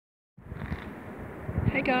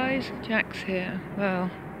Hey guys, Jack's here.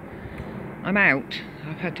 Well, I'm out.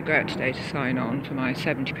 I've had to go out today to sign on for my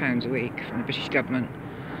 £70 a week from the British government.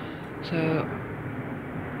 So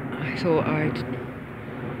I thought I'd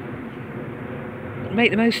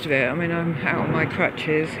make the most of it. I mean, I'm out on my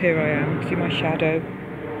crutches. Here I am. See my shadow?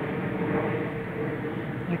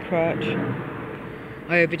 My crutch.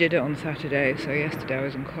 I overdid it on Saturday, so yesterday I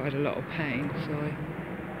was in quite a lot of pain, so I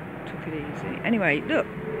took it easy. Anyway, look,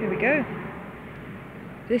 here we go.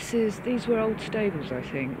 These were old stables, I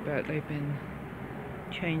think, but they've been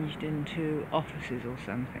changed into offices or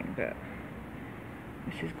something. But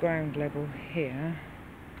this is ground level here.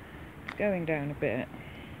 It's going down a bit.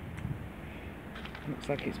 Looks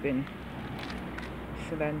like it's been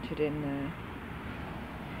cemented in there.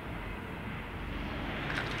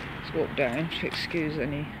 Let's walk down to excuse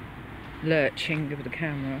any lurching of the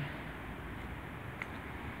camera.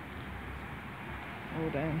 All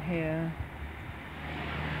down here.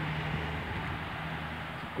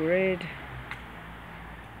 Grid.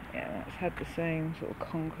 Yeah, that's had the same sort of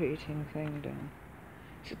concreting thing done.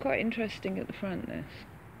 This is quite interesting at the front, this.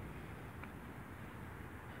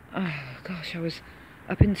 Oh gosh, I was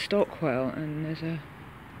up in Stockwell and there's a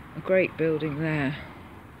great building there.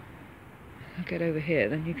 I'll get over here,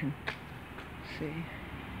 then you can see.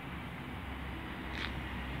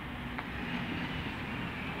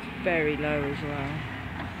 It's very low as well.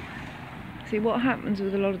 See, what happens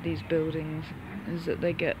with a lot of these buildings is that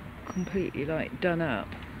they get completely like done up,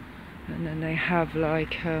 and then they have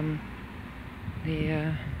like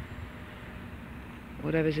the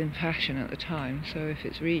whatever's in fashion at the time. So if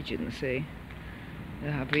it's Regency,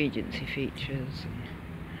 they'll have Regency features. And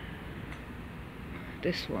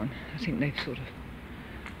this one, I think they've sort of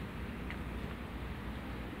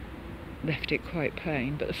left it quite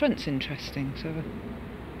plain, but the front's interesting, so I'll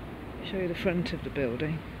show you the front of the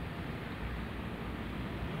building.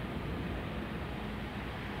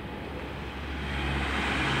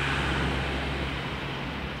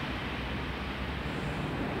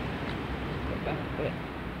 Back a bit.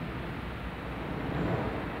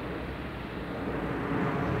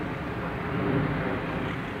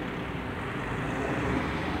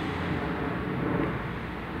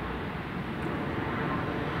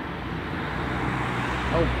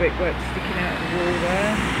 Old brickwork sticking out of the wall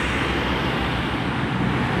there.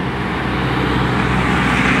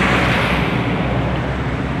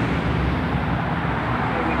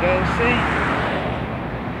 There we go, see?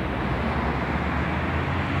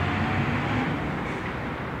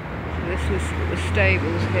 This was the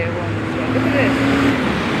stables here once. Look at this.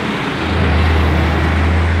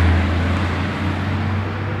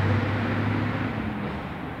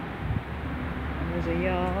 And there's a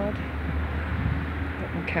yard.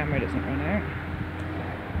 Hope my camera doesn't run out.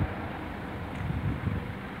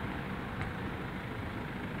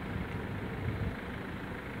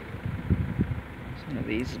 It's one of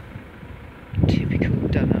these typical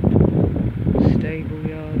done-up stable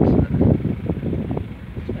yards.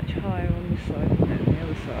 Higher on this side than on the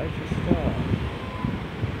other side for a start.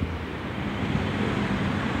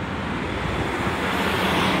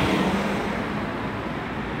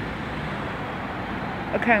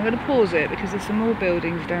 Okay, I'm going to pause it because there's some more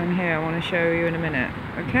buildings down here I want to show you in a minute,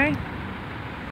 okay?